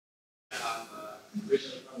I'm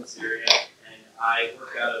originally from this area, and I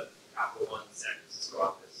work out of Capital One San Francisco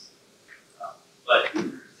office. But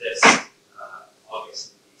this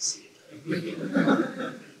August in DC.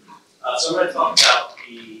 So I'm going to talk about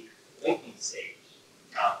the linking stage,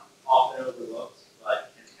 often overlooked,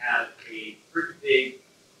 but can have a pretty big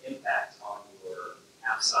impact on your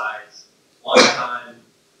app size, runtime,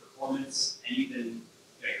 performance, and even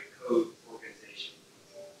your code organization.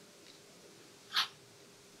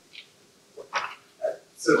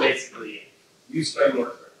 So basically, use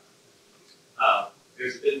framework.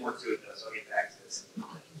 There's a bit more to it though, so I'll get back to this in a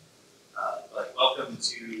minute. But welcome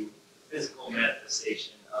to physical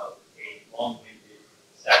manifestation of a long-winded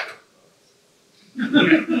stack of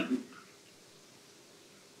components.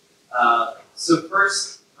 So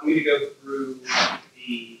first, I'm going to go through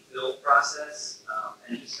the build process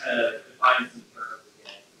and just kind of define some terms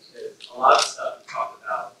again. Because a lot of stuff we talk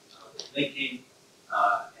about with linking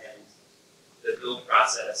and the build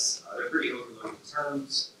process, they're pretty overloaded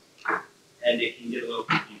terms, and it can get a little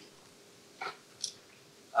confusing.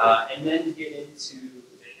 And then get into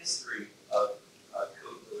the history of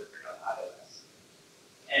code delivery on iOS.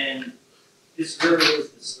 And this really is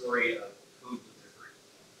the story of code delivery.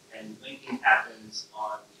 And linking happens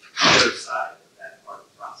on either side of that part of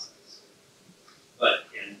the process. But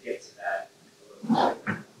again, get to that a little bit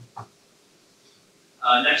later.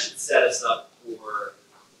 And that should set us up for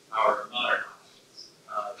our modern options.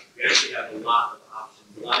 We actually have a lot of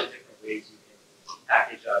options, a lot of different ways you can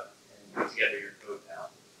package up and put together your code now.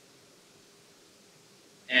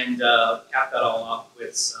 And cap that all off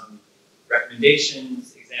with some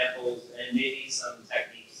recommendations, examples, and maybe some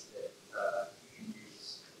techniques that you can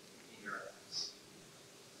use in your apps.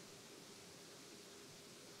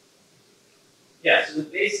 Yeah, so the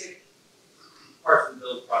basic parts of the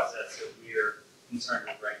build process that we're concerned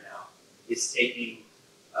with right now is taking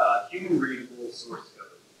human-readable source code,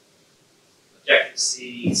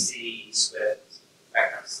 Objective-C, C, Swift,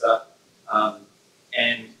 that kind of stuff,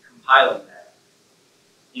 and compiling that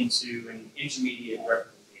into an intermediate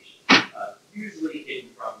representation, usually hidden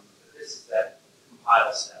from this is that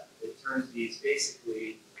compile step. It turns these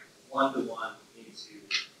basically one-to-one into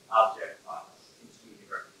object files, intermediate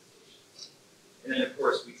representations. And then, of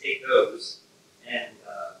course, we take those and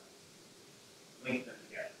link them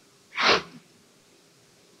together.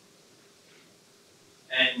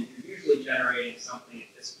 And you're usually generating something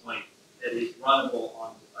at this point that is runnable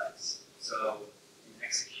on device. So an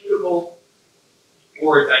executable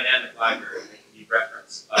or a dynamic library that can be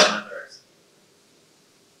referenced by another executable.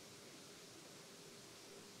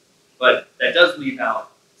 But that does leave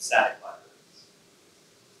out static libraries.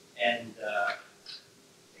 And I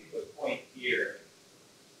think the point here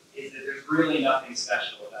is that there's really nothing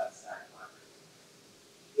special about static libraries.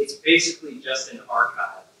 It's basically just an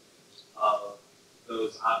archive of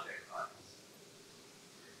those object files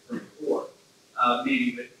from before,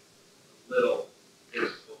 maybe with a little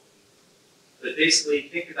difficulty. But basically,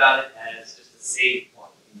 think about it as just a save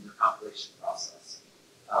point in your compilation process.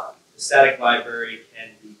 The static library can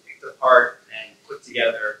be picked apart and put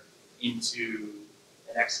together into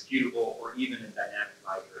an executable or even a dynamic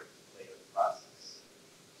library later in the process.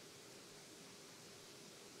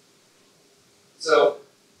 So,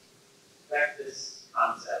 back to this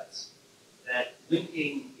concept that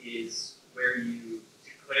linking is where you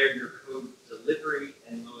declare your code delivery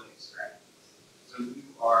and loading strategies. So you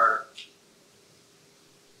are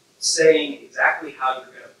saying exactly how you're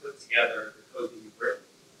going to put together the code that you've written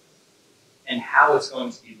and how it's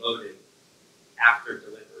going to be loaded after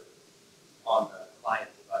delivery on the client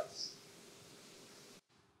device.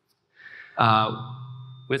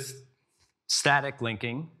 With static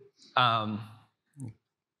linking, wow,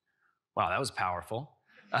 that was powerful.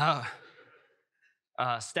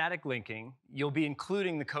 Static linking, you'll be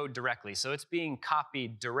including the code directly. So it's being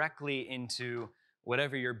copied directly into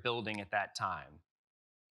whatever you're building at that time.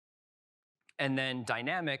 And then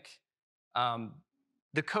dynamic,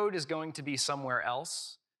 the code is going to be somewhere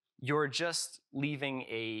else. You're just leaving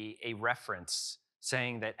a reference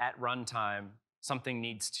saying that at runtime, something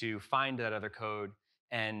needs to find that other code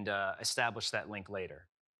and establish that link later.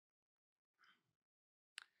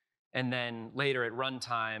 And then later at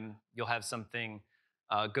runtime, you'll have something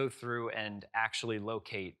go through and actually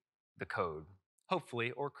locate the code,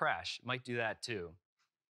 hopefully, or crash. It might do that too.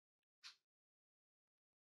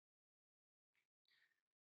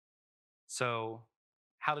 So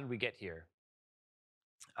how did we get here?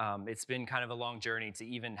 It's been kind of a long journey to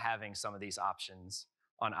even having some of these options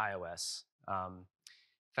on iOS. In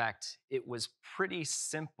fact, it was pretty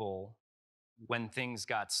simple when things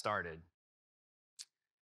got started.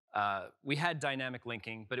 we had dynamic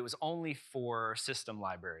linking, but it was only for system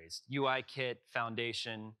libraries, UIKit,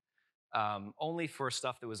 Foundation, only for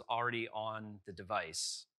stuff that was already on the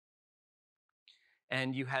device.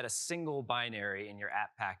 And you had a single binary in your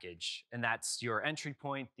app package, and that's your entry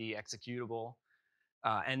point, the executable,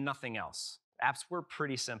 and nothing else. Apps were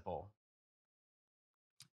pretty simple.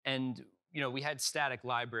 And we had static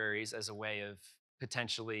libraries as a way of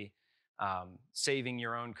potentially saving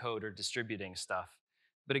your own code or distributing stuff.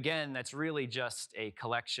 But again, that's really just a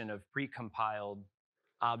collection of precompiled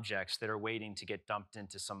objects that are waiting to get dumped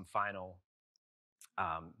into some final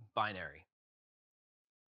binary.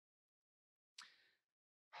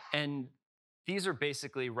 And these are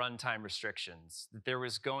basically runtime restrictions. There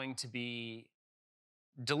was going to be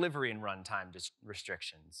delivery and runtime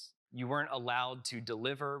restrictions. You weren't allowed to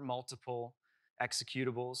deliver multiple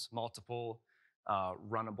executables, multiple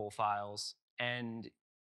runnable files, and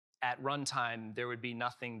at runtime, there would be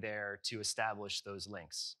nothing there to establish those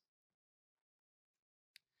links.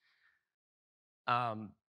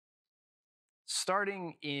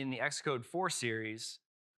 Starting in the Xcode 4 series,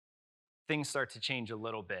 things start to change a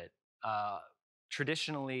little bit.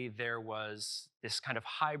 Traditionally, there was this kind of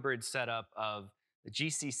hybrid setup of the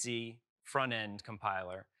GCC front-end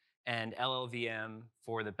compiler and LLVM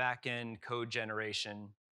for the back-end code generation.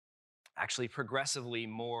 Actually, progressively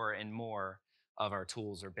more and more of our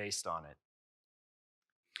tools are based on it.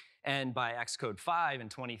 And by Xcode 5 in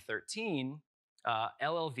 2013,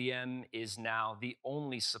 LLVM is now the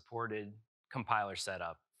only supported compiler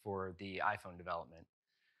setup for the iPhone development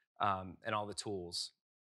and all the tools.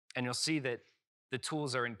 And you'll see that the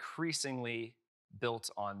tools are increasingly built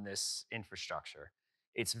on this infrastructure.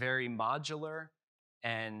 It's very modular,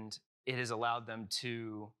 and it has allowed them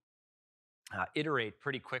to iterate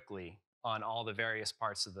pretty quickly on all the various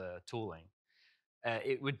parts of the tooling.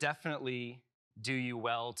 It would definitely do you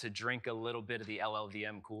well to drink a little bit of the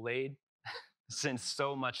LLVM Kool-Aid, since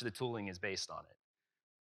so much of the tooling is based on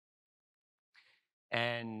it.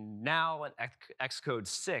 And now at Xcode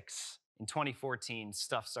 6, in 2014,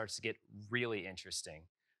 stuff starts to get really interesting.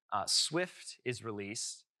 Swift is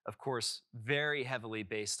released, of course, very heavily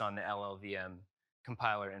based on the LLVM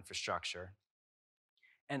compiler infrastructure.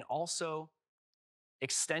 And also,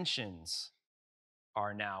 extensions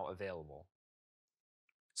are now available.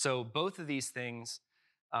 So both of these things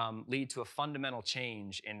lead to a fundamental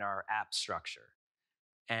change in our app structure.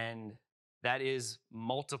 And that is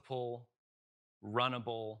multiple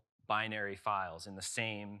runnable binary files in the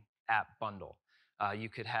same app bundle. You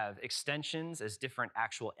could have extensions as different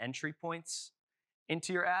actual entry points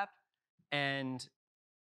into your app, and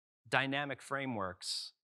dynamic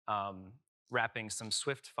frameworks wrapping some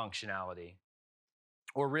Swift functionality,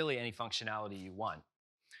 or really any functionality you want.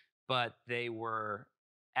 But they were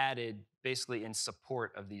added basically in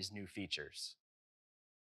support of these new features.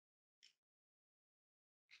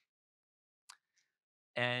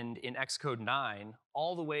 And in Xcode 9,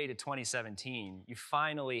 all the way to 2017, you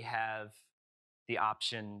finally have the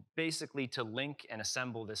option basically to link and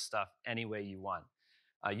assemble this stuff any way you want.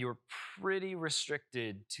 You were pretty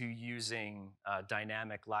restricted to using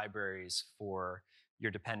dynamic libraries for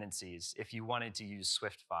your dependencies if you wanted to use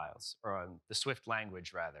Swift files, or the Swift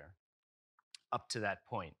language rather, up to that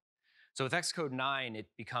point. So with Xcode 9, it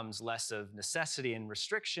becomes less of necessity and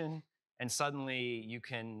restriction, and suddenly you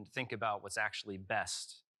can think about what's actually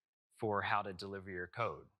best for how to deliver your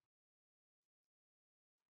code.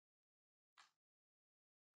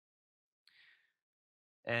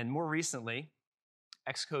 And more recently,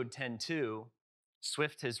 Xcode 10.2,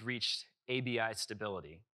 Swift has reached ABI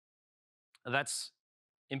stability. That's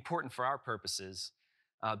important for our purposes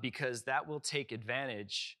because that will take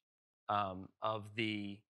advantage of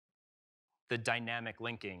the dynamic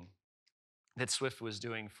linking that Swift was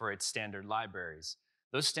doing for its standard libraries.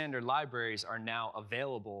 Those standard libraries are now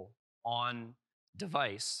available on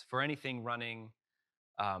device for anything running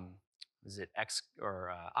iOS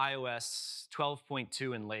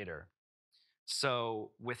 12.2 and later.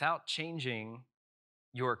 So without changing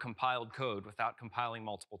your compiled code, without compiling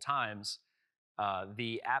multiple times,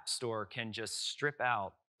 the App Store can just strip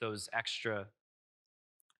out those extra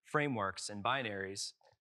frameworks and binaries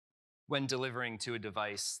when delivering to a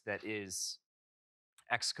device that is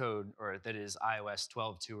Xcode or that is iOS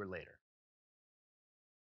 12.2 or later.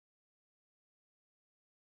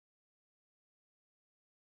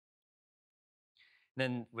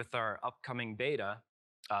 Then with our upcoming beta,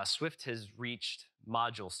 Swift has reached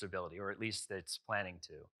module stability, or at least it's planning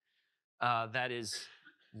to. That is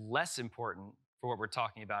less important for what we're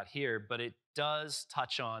talking about here, but it does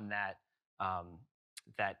touch on that,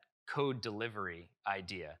 that code delivery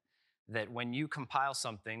idea, that when you compile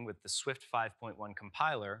something with the Swift 5.1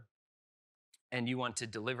 compiler and you want to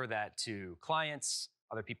deliver that to clients,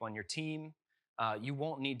 other people on your team, you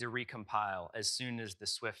won't need to recompile as soon as the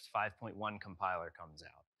Swift 5.1 compiler comes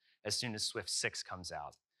out, as soon as Swift 6 comes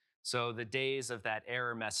out. So the days of that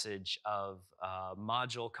error message of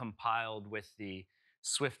module compiled with the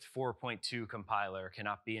Swift 4.2 compiler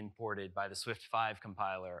cannot be imported by the Swift 5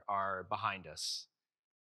 compiler are behind us,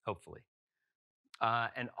 hopefully.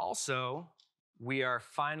 And also, we are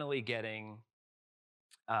finally getting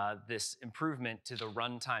this improvement to the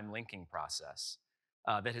runtime linking process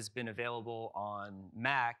that has been available on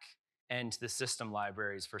Mac and the system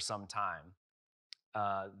libraries for some time.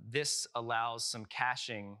 This allows some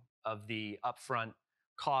caching of the upfront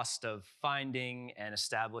cost of finding and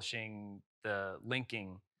establishing the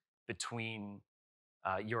linking between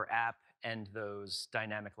your app and those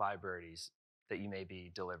dynamic libraries that you may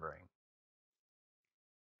be delivering.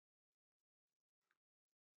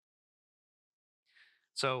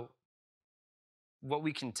 So what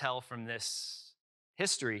we can tell from this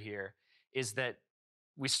history here is that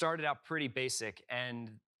we started out pretty basic,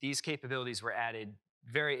 and these capabilities were added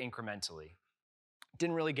very incrementally.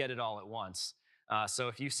 Didn't really get it all at once. So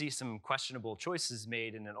if you see some questionable choices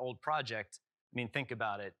made in an old project, I mean, think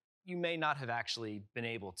about it. You may not have actually been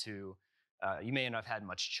able to, you may not have had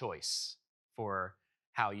much choice for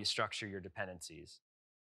how you structure your dependencies.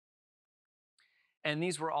 And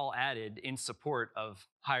these were all added in support of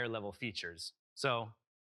higher level features. So,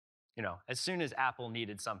 as soon as Apple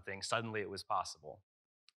needed something, suddenly it was possible.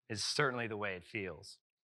 Is certainly the way it feels.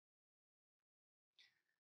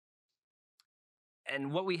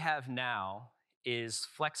 And what we have now is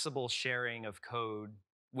flexible sharing of code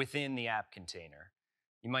within the app container.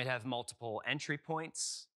 You might have multiple entry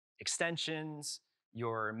points, extensions,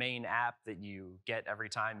 your main app that you get every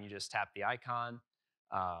time you just tap the icon,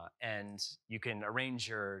 and you can arrange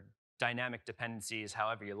your dynamic dependencies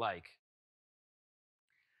however you like.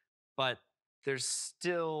 But there's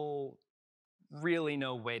still really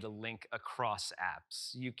no way to link across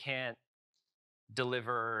apps. You can't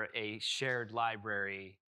deliver a shared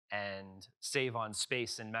library and save on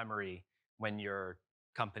space and memory when your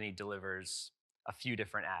company delivers a few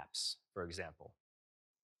different apps, for example.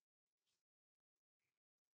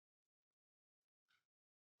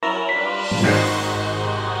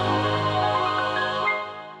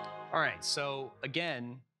 All right, so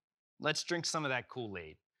again, let's drink some of that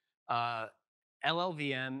Kool-Aid.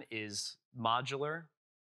 LLVM is modular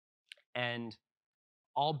and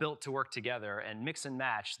all built to work together and mix and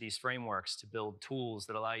match these frameworks to build tools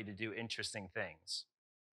that allow you to do interesting things.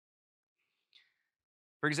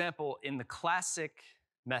 For example, in the classic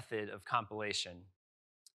method of compilation,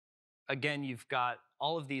 again, you've got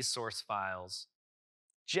all of these source files,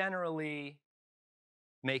 generally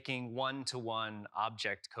making one-to-one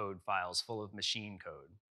object code files full of machine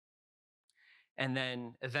code. And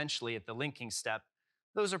then eventually at the linking step,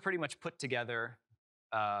 those are pretty much put together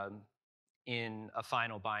in a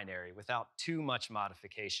final binary without too much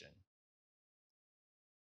modification.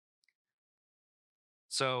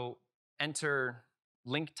 So enter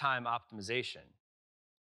link time optimization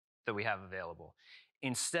that we have available.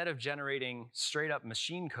 Instead of generating straight up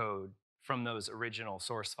machine code from those original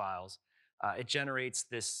source files, it generates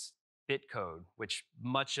this bit code, which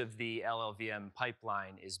much of the LLVM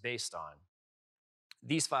pipeline is based on.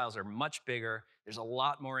 These files are much bigger. There's a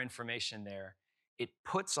lot more information there. It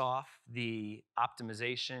puts off the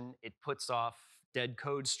optimization. It puts off dead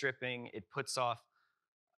code stripping. It puts off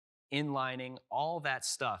inlining, all that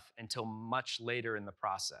stuff until much later in the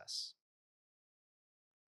process.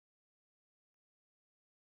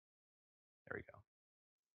 There we go.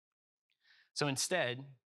 So instead,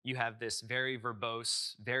 you have this very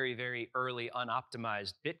verbose, very, very early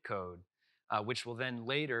unoptimized bit code, which will then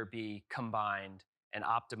later be combined and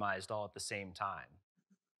optimized all at the same time.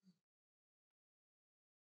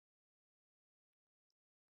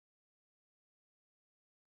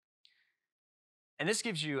 And this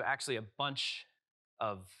gives you actually a bunch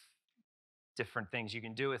of different things you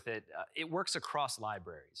can do with it. It works across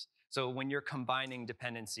libraries. So when you're combining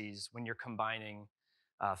dependencies, when you're combining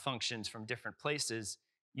functions from different places,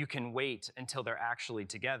 you can wait until they're actually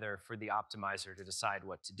together for the optimizer to decide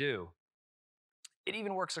what to do. It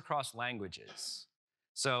even works across languages.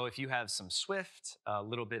 So if you have some Swift, a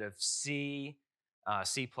little bit of C,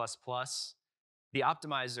 C++, the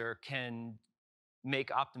optimizer can make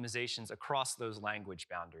optimizations across those language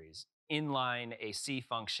boundaries, inline a C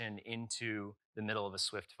function into the middle of a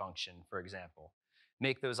Swift function, for example.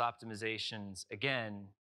 Make those optimizations, again,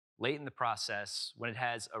 late in the process when it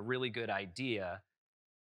has a really good idea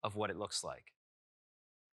of what it looks like.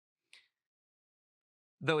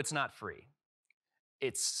 though it's not free.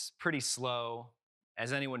 It's pretty slow,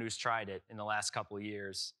 as anyone who's tried it in the last couple of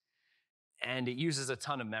years, and it uses a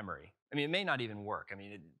ton of memory. I mean, it may not even work. I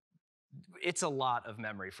mean, it's a lot of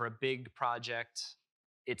memory. For a big project,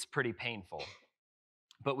 it's pretty painful.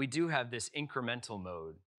 But we do have this incremental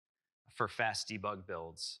mode for fast debug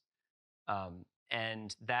builds,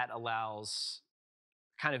 and that allows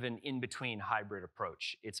kind of an in-between hybrid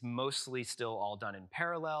approach. It's mostly still all done in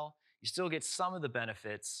parallel. You still get some of the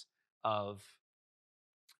benefits of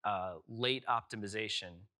late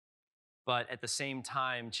optimization, but at the same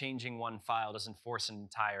time, changing one file doesn't force an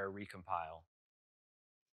entire recompile.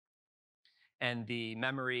 And the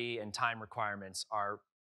memory and time requirements are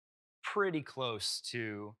pretty close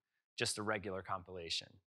to just a regular compilation.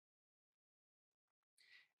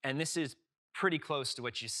 And this is pretty close to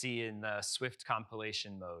what you see in the Swift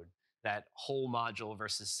compilation mode, that whole module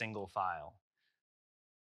versus single file.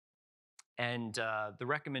 And the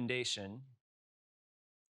recommendation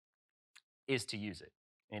is to use it.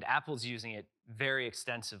 And Apple's using it very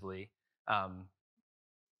extensively. I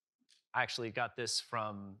actually got this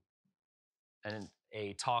from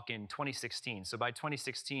a talk in 2016. So by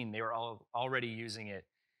 2016, they were already using it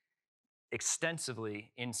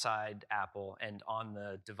extensively inside Apple and on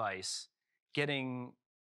the device, getting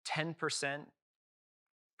 10%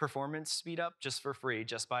 performance speed up just for free,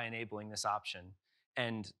 just by enabling this option,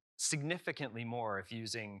 and significantly more if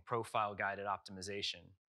using profile guided optimization.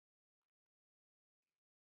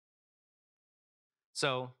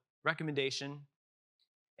 So, recommendation,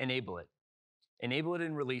 enable it. Enable it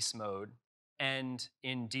in release mode, and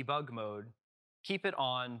in debug mode, keep it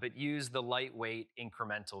on, but use the lightweight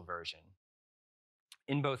incremental version.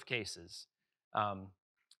 In both cases,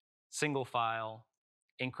 single file,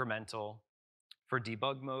 incremental for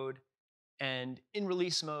debug mode, and in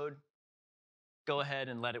release mode, go ahead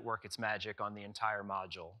and let it work its magic on the entire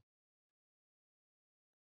module.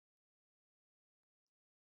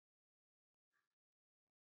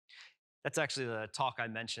 That's actually the talk I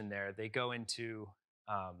mentioned there. They go into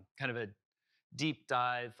kind of a deep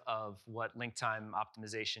dive of what link time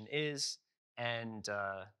optimization is and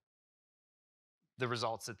the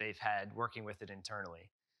results that they've had working with it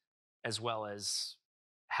internally, as well as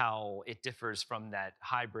how it differs from that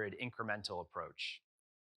hybrid incremental approach.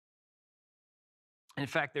 In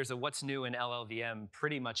fact, there's a what's new in LLVM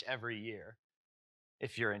pretty much every year,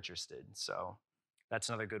 if you're interested. So that's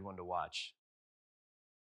another good one to watch.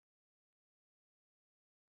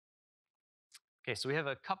 Okay, so we have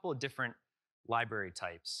a couple of different library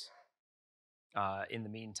types in the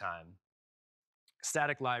meantime.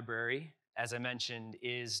 Static library, as I mentioned,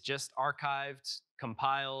 is just archived,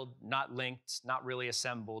 compiled, not linked, not really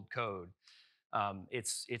assembled code.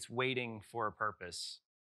 It's waiting for a purpose.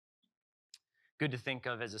 Good to think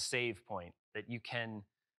of as a save point that you can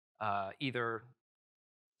either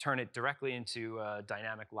turn it directly into a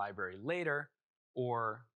dynamic library later,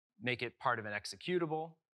 or make it part of an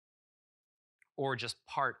executable, or just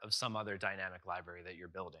part of some other dynamic library that you're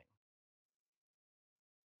building.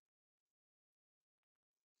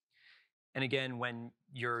 And again, when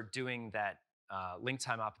you're doing that link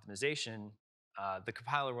time optimization, the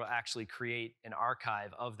compiler will actually create an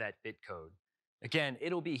archive of that bit code. Again,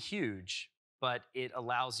 it'll be huge, but it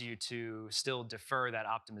allows you to still defer that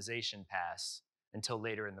optimization pass until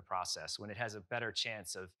later in the process, when it has a better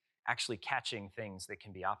chance of actually catching things that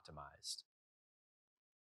can be optimized.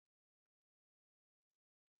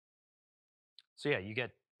 So yeah, you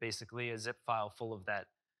get basically a zip file full of that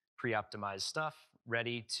pre-optimized stuff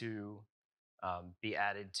ready to be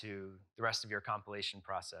added to the rest of your compilation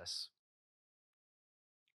process.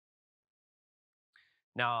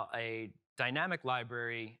 Now, a dynamic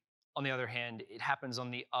library, on the other hand, it happens on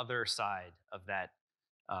the other side of that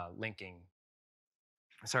of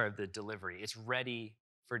the delivery. It's ready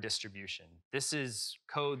for distribution. This is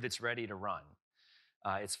code that's ready to run.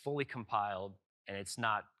 It's fully compiled, and it's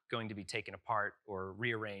not going to be taken apart or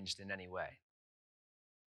rearranged in any way.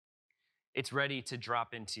 It's ready to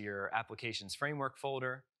drop into your applications framework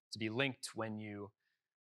folder to be linked when you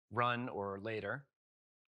run or later.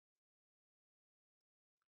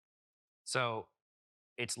 So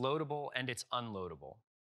it's loadable and it's unloadable.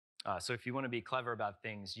 So if you want to be clever about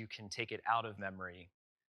things, you can take it out of memory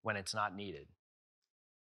when it's not needed.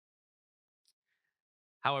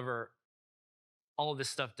 However, all of this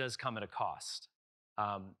stuff does come at a cost.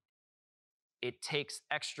 It takes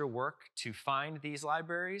extra work to find these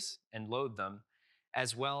libraries and load them,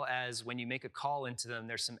 as well as when you make a call into them,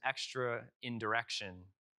 there's some extra indirection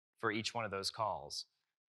for each one of those calls.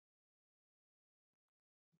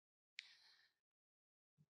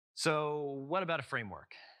 So what about a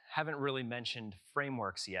framework? haven't really mentioned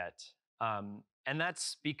frameworks yet. And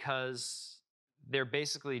that's because they're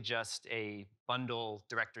basically just a bundle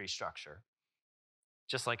directory structure,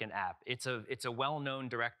 just like an app. It's a well-known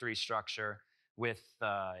directory structure with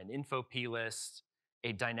an info plist,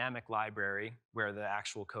 a dynamic library where the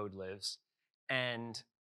actual code lives, and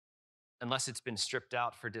unless it's been stripped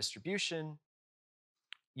out for distribution,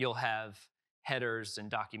 you'll have headers and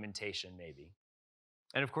documentation maybe.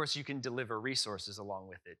 And of course, you can deliver resources along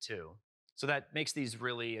with it too. So that makes these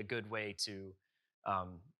really a good way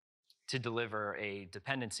um, to deliver a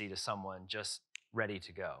dependency to someone just ready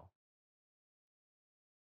to go.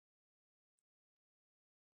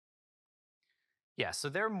 Yeah, so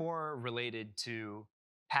they're more related to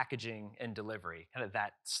packaging and delivery, kind of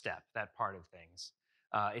that step, that part of things.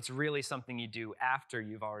 It's really something you do after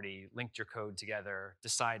you've already linked your code together,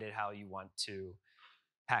 decided how you want to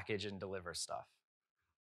package and deliver stuff.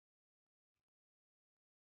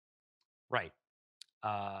 Right.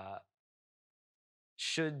 Uh,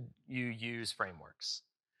 should you use frameworks?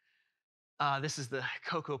 This is the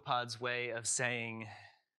CocoaPod's way of saying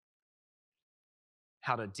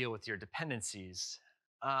how to deal with your dependencies.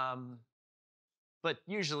 Um, but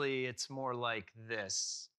usually it's more like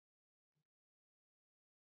this,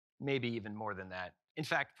 maybe even more than that. In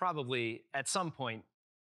fact, probably at some point,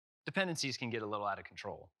 dependencies can get a little out of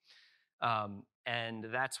control. And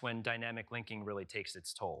that's when dynamic linking really takes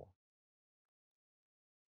its toll.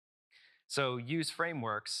 So use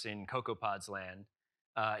frameworks in CocoaPod's land.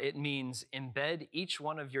 It means embed each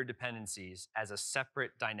one of your dependencies as a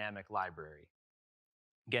separate dynamic library.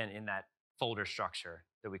 Again, in that folder structure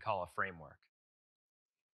that we call a framework.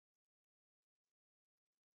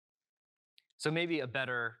 So maybe a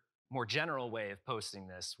better, more general way of posting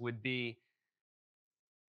this would be,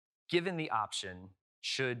 given the option,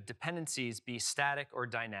 should dependencies be static or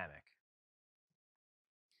dynamic?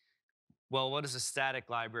 Well, what does a static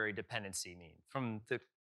library dependency mean? From the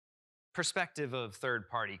perspective of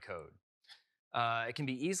third-party code, it can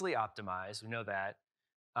be easily optimized, we know that.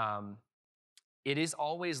 It is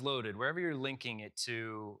always loaded. Wherever you're linking it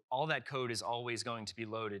to, all that code is always going to be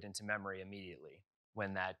loaded into memory immediately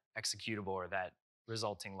when that executable or that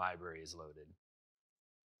resulting library is loaded.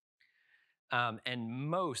 And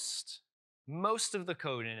most of the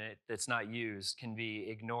code in it that's not used can be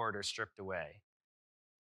ignored or stripped away.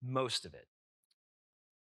 Most of it.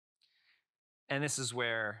 And this is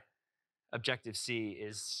where Objective-C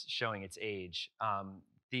is showing its age.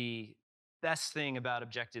 The best thing about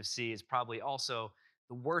Objective-C is probably also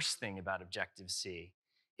the worst thing about Objective-C.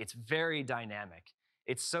 It's very dynamic.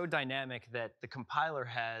 It's so dynamic that the compiler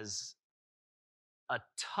has a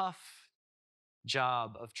tough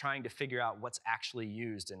job of trying to figure out what's actually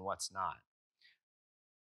used and what's not.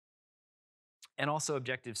 And also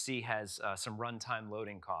Objective-C has some runtime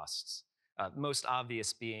loading costs. Most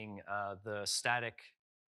obvious being the static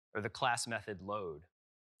or the class method load.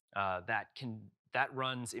 That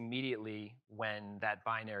runs immediately when that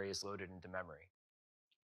binary is loaded into memory.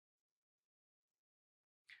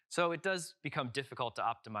 So it does become difficult to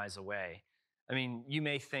optimize away. I mean, you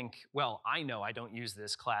may think, well, I know I don't use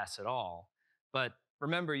this class at all, but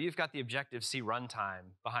remember, you've got the Objective-C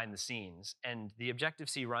runtime behind the scenes, and the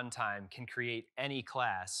Objective-C runtime can create any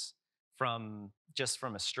class just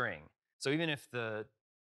from a string. So even if the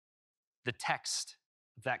text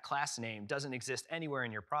of that class name doesn't exist anywhere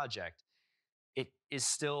in your project, it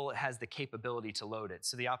still has the capability to load it.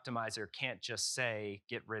 So the optimizer can't just say,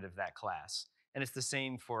 get rid of that class. And it's the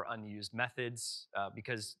same for unused methods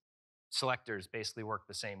because selectors basically work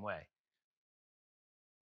the same way.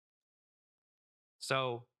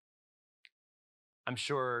 So I'm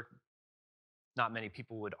sure not many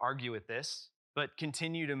people would argue with this, but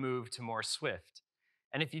continue to move to more Swift.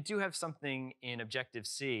 And if you do have something in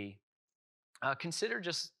Objective-C, consider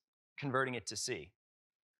just converting it to C.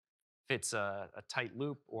 If it's a tight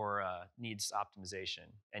loop or needs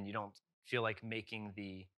optimization and you don't feel like making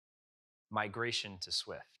the migration to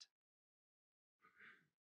Swift.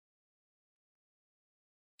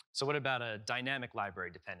 So what about a dynamic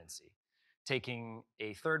library dependency? Taking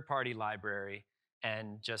a third-party library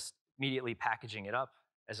and just immediately packaging it up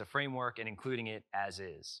as a framework and including it as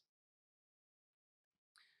is.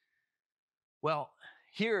 Well,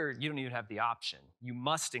 here you don't even have the option. You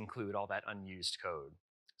must include all that unused code.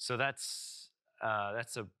 So that's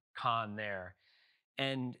a con there.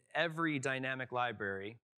 And every dynamic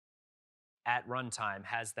library at runtime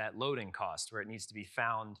has that loading cost where it needs to be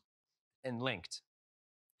found and linked.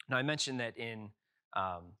 Now, I mentioned that in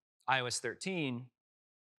iOS 13,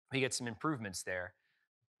 we get some improvements there,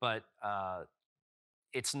 but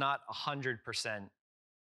it's not 100%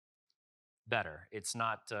 better. It's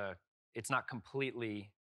not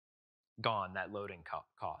completely gone, that loading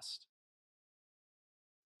cost.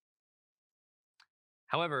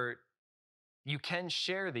 However, you can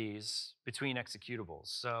share these between executables.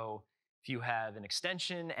 So if you have an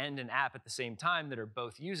extension and an app at the same time that are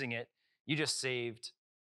both using it, you just saved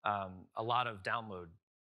a lot of download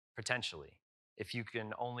potentially. If you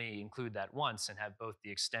can only include that once and have both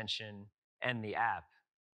the extension and the app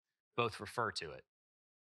both refer to it.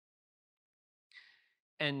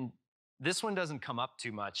 And this one doesn't come up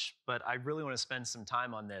too much, but I really want to spend some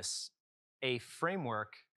time on this. A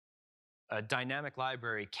framework, a dynamic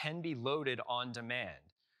library, can be loaded on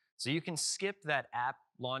demand. So you can skip that app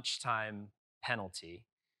launch time penalty.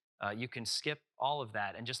 You can skip all of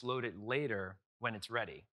that and just load it later when it's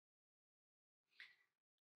ready.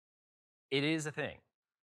 It is a thing.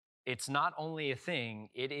 It's not only a thing,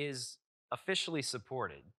 it is officially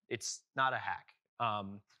supported. It's not a hack.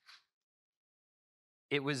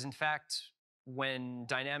 It was, in fact, when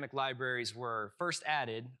dynamic libraries were first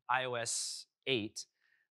added, iOS 8,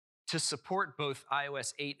 to support both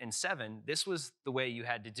iOS 8 and 7, this was the way you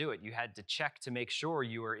had to do it. You had to check to make sure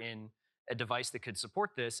you were in a device that could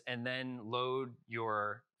support this, and then load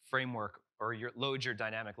your framework or load your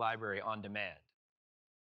dynamic library on demand.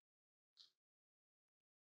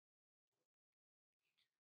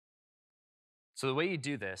 So the way you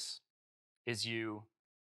do this is you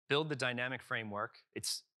build the dynamic framework.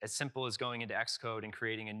 It's as simple as going into Xcode and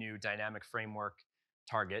creating a new dynamic framework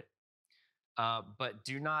target. But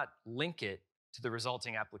do not link it to the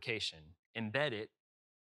resulting application. Embed it,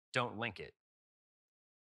 don't link it.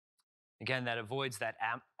 Again, that avoids that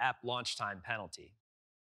app launch time penalty.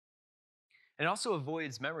 It also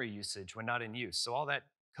avoids memory usage when not in use. So all that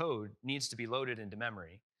code needs to be loaded into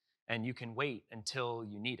memory, and you can wait until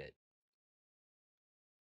you need it.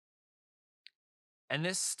 And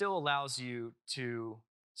this still allows you to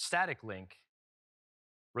static link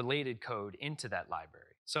related code into that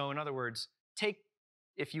library. So in other words,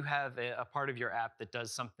 if you have a part of your app that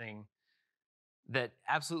does something that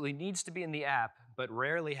absolutely needs to be in the app, but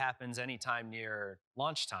rarely happens anytime near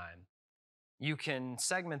launch time, you can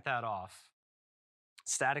segment that off,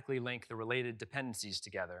 statically link the related dependencies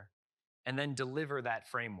together, and then deliver that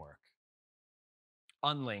framework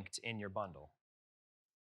unlinked in your bundle.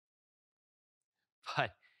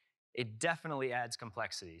 But it definitely adds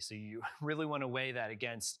complexity. So you really want to weigh that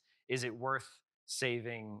against, is it worth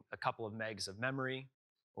saving a couple of megs of memory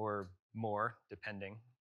or more, depending?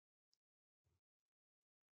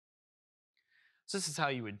 So this is how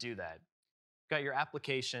you would do that. Got your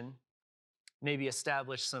application, maybe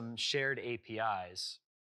establish some shared APIs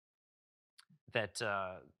that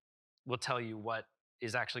will tell you what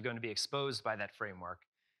is actually going to be exposed by that framework.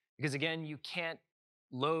 Because again, you can't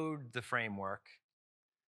load the framework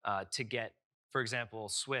to get, for example,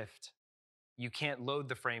 Swift. You can't load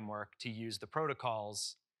the framework to use the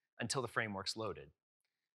protocols until the framework's loaded.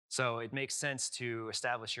 So it makes sense to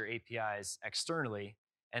establish your APIs externally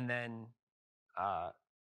and then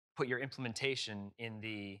put your implementation in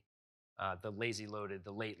the lazy loaded,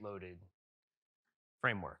 the late loaded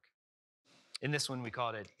framework. In this one, we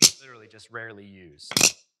called it literally just rarely used.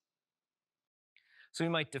 So we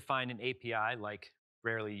might define an API like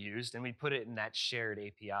rarely used, and we put it in that shared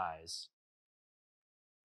APIs.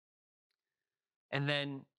 And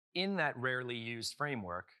then in that rarely used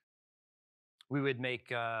framework, we would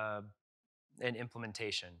make an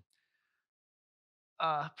implementation.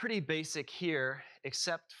 Pretty basic here,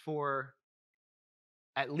 except for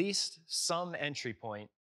at least some entry point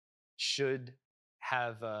should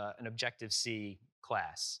have an Objective-C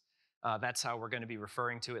class. That's how we're going to be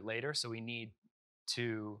referring to it later. So we need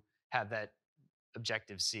to have that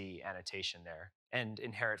Objective-C annotation there and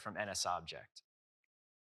inherit from NSObject.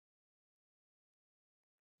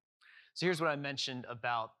 So here's what I mentioned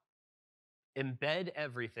about embed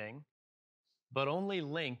everything, but only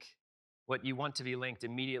link what you want to be linked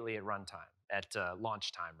immediately at runtime, at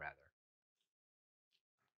launch time rather.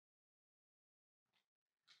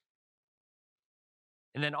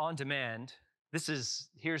 And then on demand,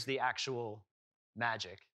 here's the actual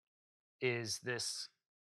magic, is this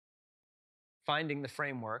finding the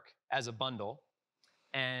framework as a bundle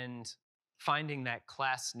and finding that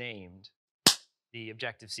class named, the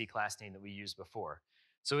Objective-C class name that we used before.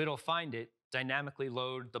 So it'll find it, dynamically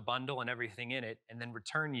load the bundle and everything in it, and then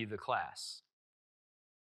return you the class.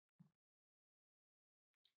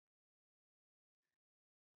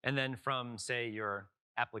 And then from, say, your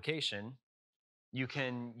application, you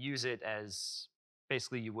can use it as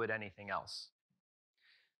basically you would anything else.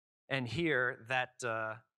 And here, that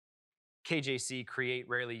KJC create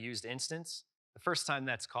rarely used instance, the first time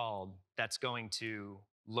that's called, that's going to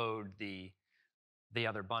load the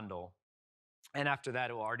other bundle. And after that,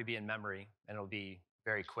 it will already be in memory, and it'll be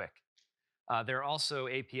very quick. There are also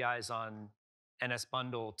APIs on NS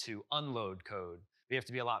Bundle to unload code. We have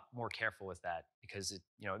to be a lot more careful with that because it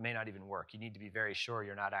may not even work. You need to be very sure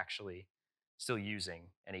you're not actually still using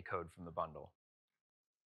any code from the bundle.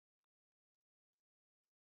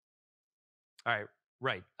 All right,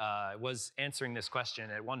 right. I was answering this question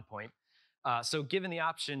at one point. So given the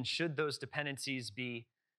option, should those dependencies be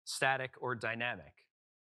static or dynamic?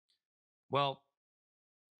 Well,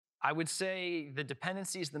 I would say the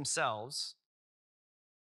dependencies themselves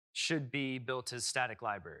should be built as static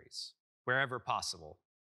libraries wherever possible.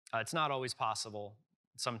 It's not always possible.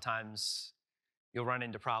 Sometimes you'll run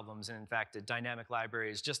into problems. And in fact, a dynamic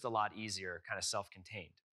library is just a lot easier, kind of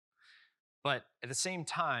self-contained. But at the same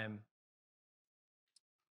time,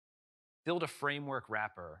 build a framework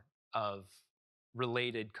wrapper of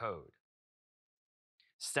related code.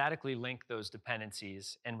 Statically link those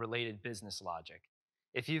dependencies and related business logic.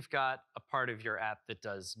 If you've got a part of your app that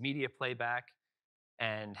does media playback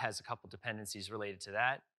and has a couple dependencies related to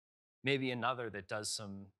that, maybe another that does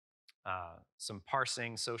some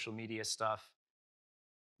parsing, social media stuff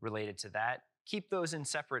related to that, keep those in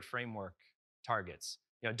separate framework targets.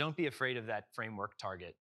 Don't be afraid of that framework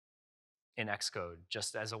target in Xcode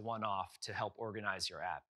just as a one-off to help organize your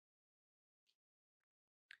app.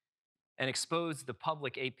 And expose the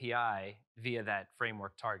public API via that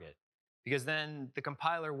framework target, because then the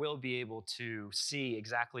compiler will be able to see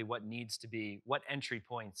exactly what entry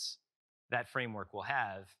points that framework will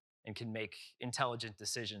have, and can make intelligent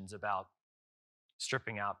decisions about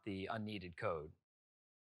stripping out the unneeded code.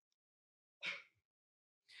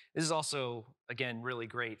 This is also, again, really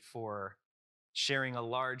great for sharing a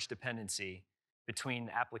large dependency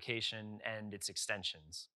between application and its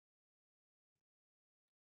extensions.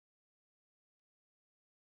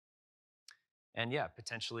 And yeah,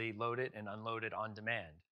 potentially load it and unload it on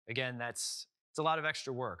demand. Again, it's a lot of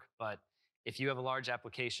extra work, but if you have a large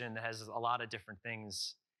application that has a lot of different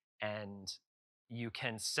things and you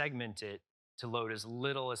can segment it to load as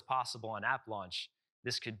little as possible on app launch,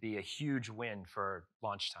 this could be a huge win for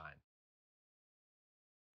launch time.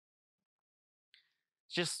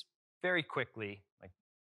 Just very quickly, like,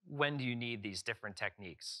 when do you need these different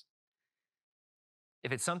techniques?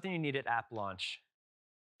 If it's something you need at app launch,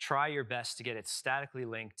 try your best to get it statically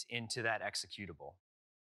linked into that executable.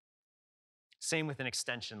 Same with an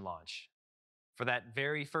extension launch. For that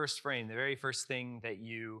very first frame, the very first thing that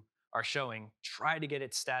you are showing, try to get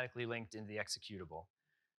it statically linked into the executable.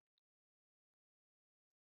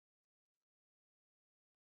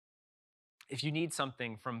 If you need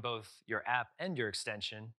something from both your app and your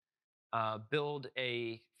extension, build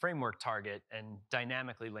a framework target and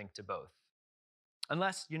dynamically link to both.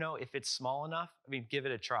 Unless, if it's small enough, give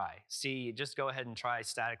it a try. Just go ahead and try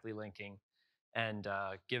statically linking and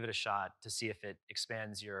give it a shot to see if it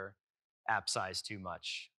expands your app size too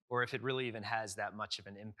much, or if it really even has that much of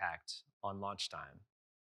an impact on launch time.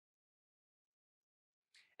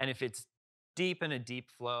 And if it's deep in a deep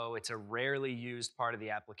flow, it's a rarely used part of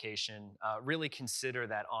the application, really consider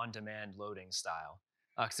that on-demand loading style.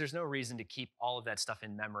 Because there's no reason to keep all of that stuff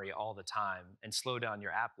in memory all the time and slow down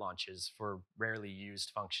your app launches for rarely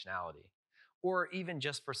used functionality. Or even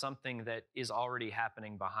just for something that is already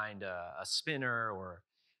happening behind a spinner or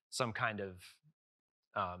some kind of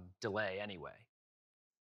delay anyway.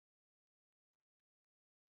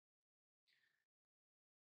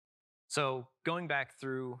 So going back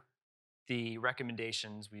through the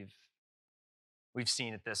recommendations we've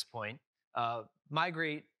seen at this point,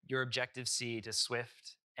 migrate your Objective-C to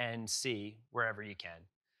Swift and C wherever you can.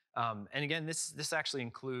 And again, this actually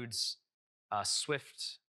includes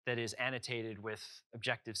Swift that is annotated with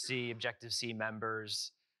Objective-C, Objective-C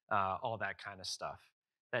members, all that kind of stuff.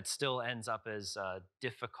 That still ends up as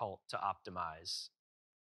difficult to optimize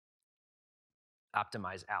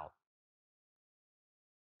out.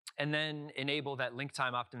 And then enable that link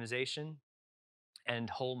time optimization and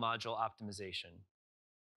whole module optimization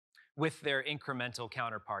with their incremental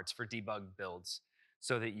counterparts for debug builds,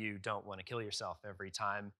 so that you don't want to kill yourself every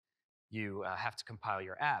time you have to compile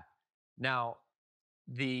your app. Now,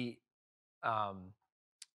 the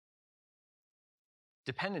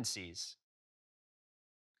dependencies,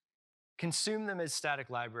 consume them as static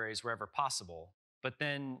libraries wherever possible, but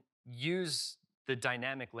then use the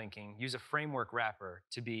dynamic linking, use a framework wrapper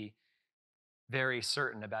to be very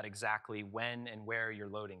certain about exactly when and where you're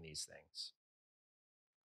loading these things.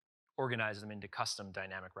 Organize them into custom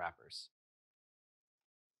dynamic wrappers.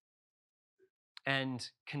 And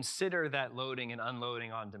consider that loading and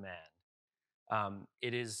unloading on demand.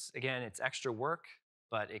 It is, again, it's extra work,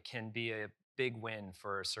 but it can be a big win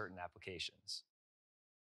for certain applications.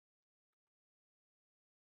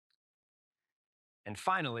 And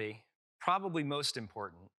finally, probably most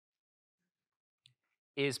important,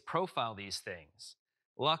 is profile these things.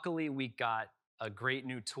 Luckily, we got a great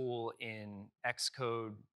new tool in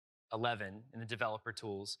Xcode 11 in the developer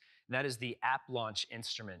tools, and that is the app launch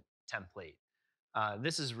instrument template.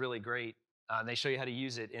 This is really great. They show you how to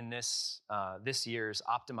use it in this year's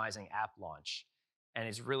optimizing app launch. And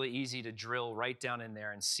it's really easy to drill right down in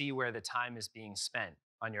there and see where the time is being spent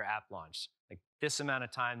on your app launch. Like this amount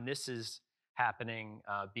of time, this is happening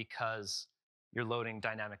because you're loading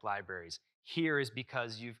dynamic libraries. Here is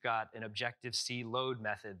because you've got an Objective-C load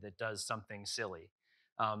method that does something silly.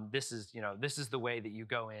 This is the way that you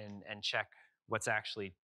go in and check what's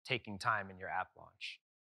actually taking time in your app launch.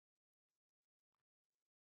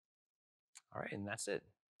 All right, and that's it.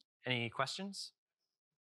 Any questions?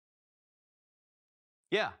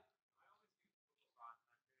 Yeah.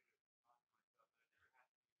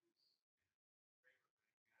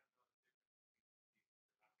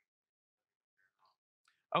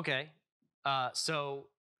 Okay. So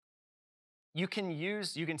you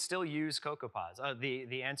can still use CocoaPods.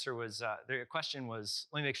 The answer was the question was.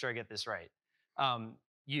 Let me make sure I get this right.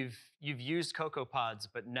 You've used CocoaPods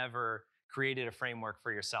but never created a framework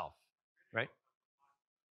for yourself, right?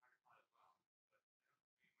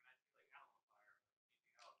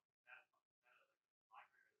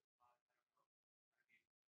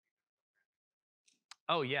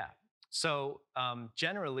 Oh yeah. So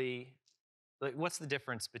generally, like, what's the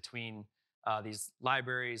difference between these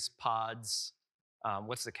libraries, pods?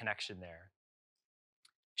 What's the connection there?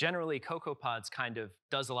 Generally, CocoaPods kind of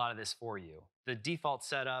does a lot of this for you. The default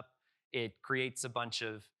setup, it creates a bunch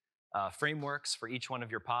of frameworks for each one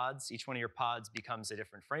of your pods. Each one of your pods becomes a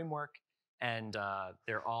different framework, and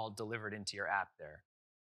they're all delivered into your app there.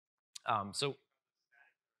 Um, so,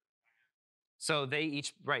 so they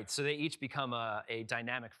each right. So they each become a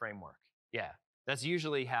dynamic framework. Yeah, that's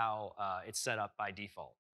usually how it's set up by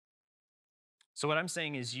default. So what I'm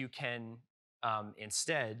saying is you can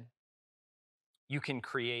instead you can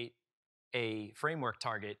create a framework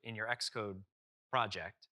target in your Xcode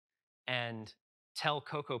project and tell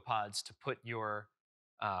CocoaPods to put your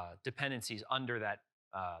dependencies under that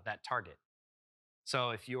target.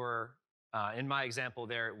 So if you're in my example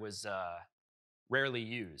there, it was rarely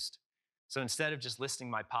used. So instead of just listing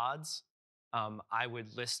my pods, I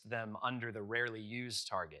would list them under the rarely used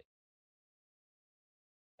target.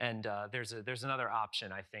 And there's another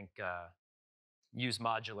option, I think, use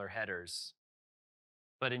modular headers.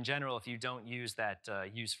 But in general, if you don't use that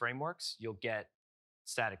use frameworks, you'll get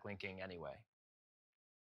static linking anyway.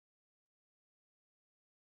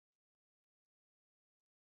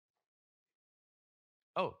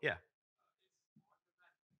 Oh, yeah.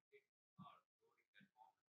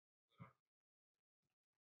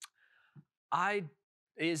 I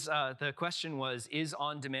is the question was, is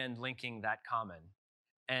on-demand linking that common?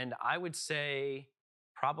 And I would say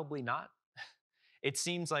probably not. It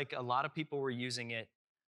seems like a lot of people were using it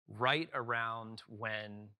right around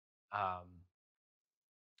when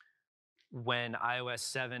iOS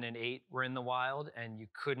 7 and 8 were in the wild, and you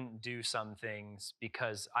couldn't do some things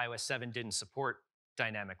because iOS 7 didn't support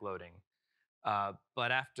dynamic loading.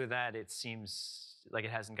 But after that, it seems like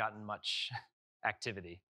it hasn't gotten much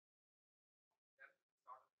activity.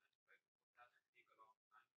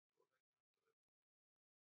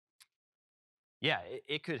 Yeah,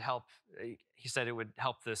 it could help. He said it would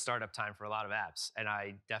help the startup time for a lot of apps, and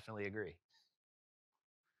I definitely agree.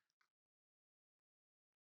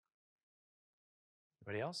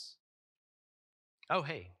 Anybody else? Oh,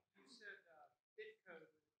 hey. You said Bitcode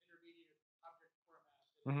was an intermediate object format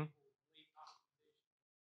that Hmm. enabled late optimization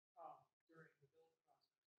during the build process.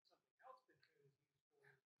 Something else Bitcode is used for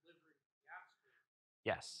is delivery to the App Store.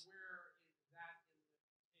 Yes. Where is that in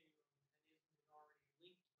the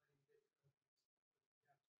continuum, and isn't it already linked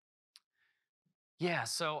when Bitcode? Yeah,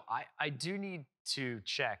 so I do need to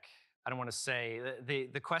check. I don't want to say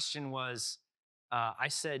the question was I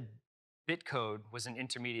said bitcode was an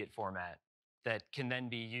intermediate format that can then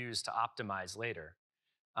be used to optimize later.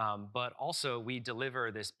 But also we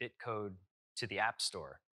deliver this bitcode to the App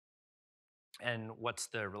Store. And what's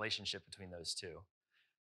the relationship between those two?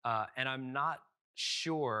 And I'm not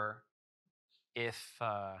sure if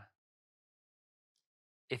uh,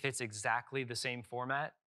 if it's exactly the same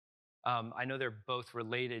format. I know they're both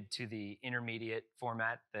related to the intermediate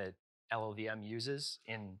format that LLVM uses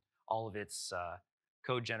in all of its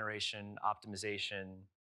code generation, optimization,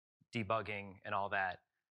 debugging, and all that.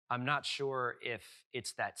 I'm not sure if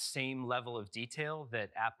it's that same level of detail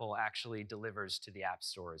that Apple actually delivers to the App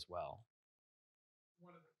Store as well.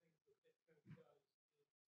 One of the things that Bitcode does is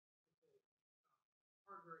it's a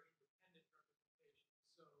hardware independent representation,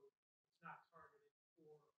 so it's not targeted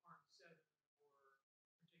for ARM7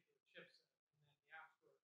 or particular chipset, and then the App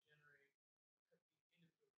Store can generate the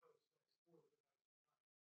individual code slice for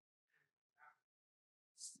the device running.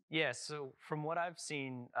 Yeah, so from what I've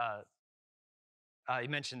seen, you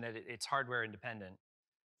mentioned that it's hardware independent,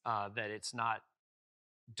 that it's not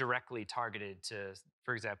directly targeted to,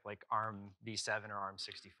 for example, like ARM v7 or ARM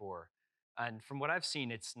 64. And from what I've seen,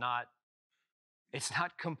 it's not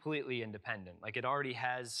completely independent. Like it already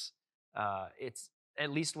has, it's at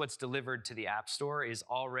least what's delivered to the App Store is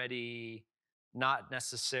already not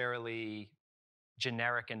necessarily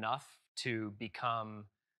generic enough to become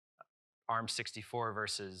ARM 64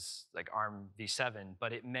 versus like ARM v7,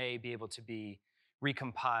 but it may be able to be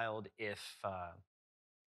recompiled if,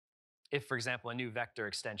 for example, a new vector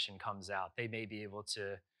extension comes out. They may be able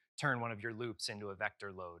to turn one of your loops into a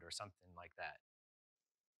vector load or something like that.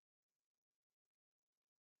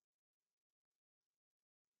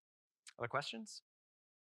 Other questions?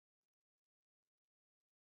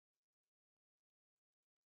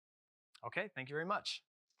 Okay, thank you very much.